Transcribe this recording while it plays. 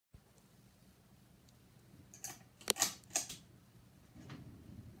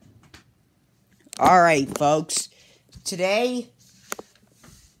Alright, folks. Today,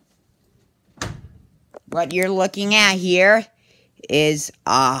 what you're looking at here is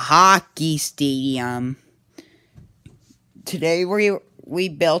a hockey stadium. Today, we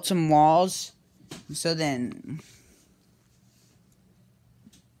built some walls. So then,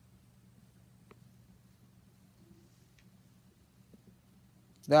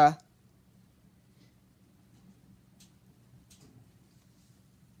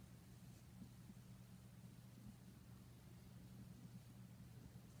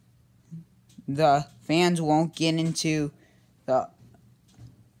 the fans won't get into the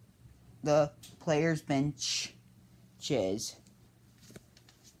players' benches.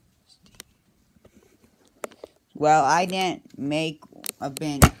 Well, I didn't make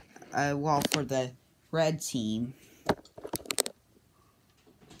a wall for the red team.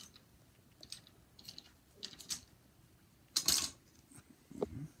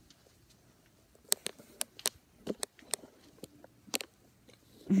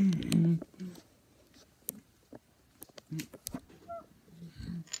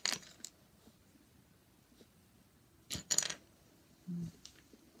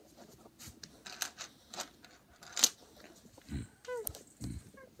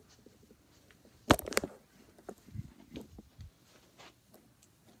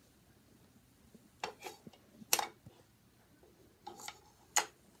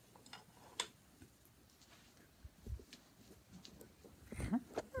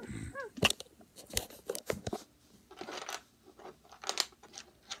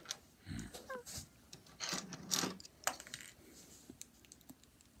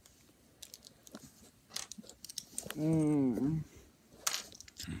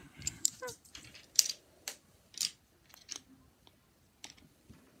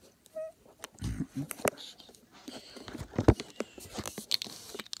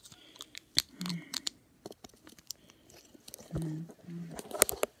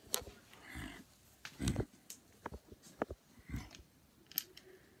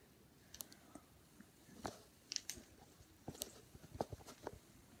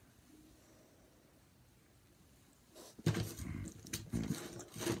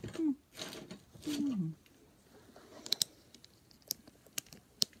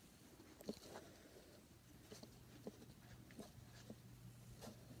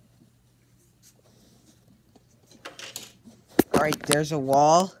 Alright, there's a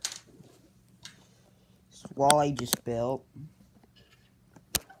wall. This wall I just built.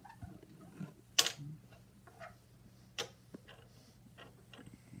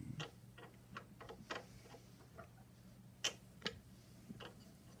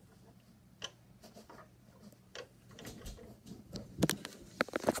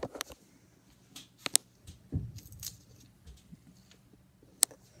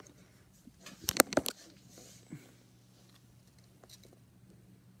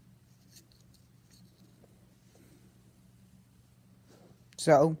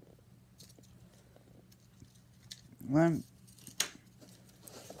 So, I'm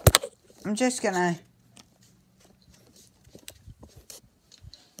just gonna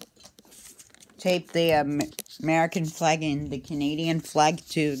tape the American flag and the Canadian flag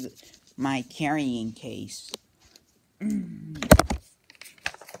to my carrying case.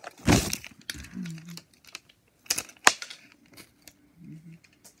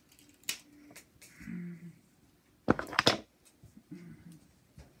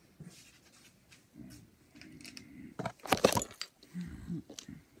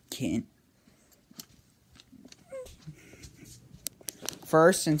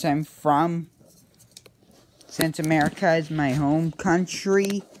 First, since America is my home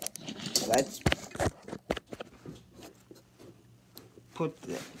country, let's put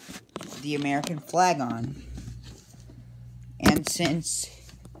the American flag on. And since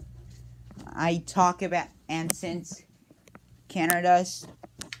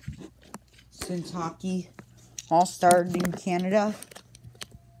since hockey all started in Canada,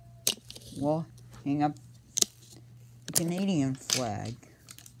 we'll hang up the Canadian flag.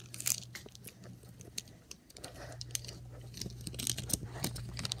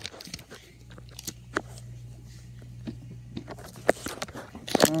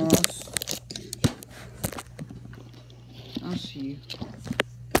 I'll see you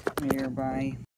later. Bye.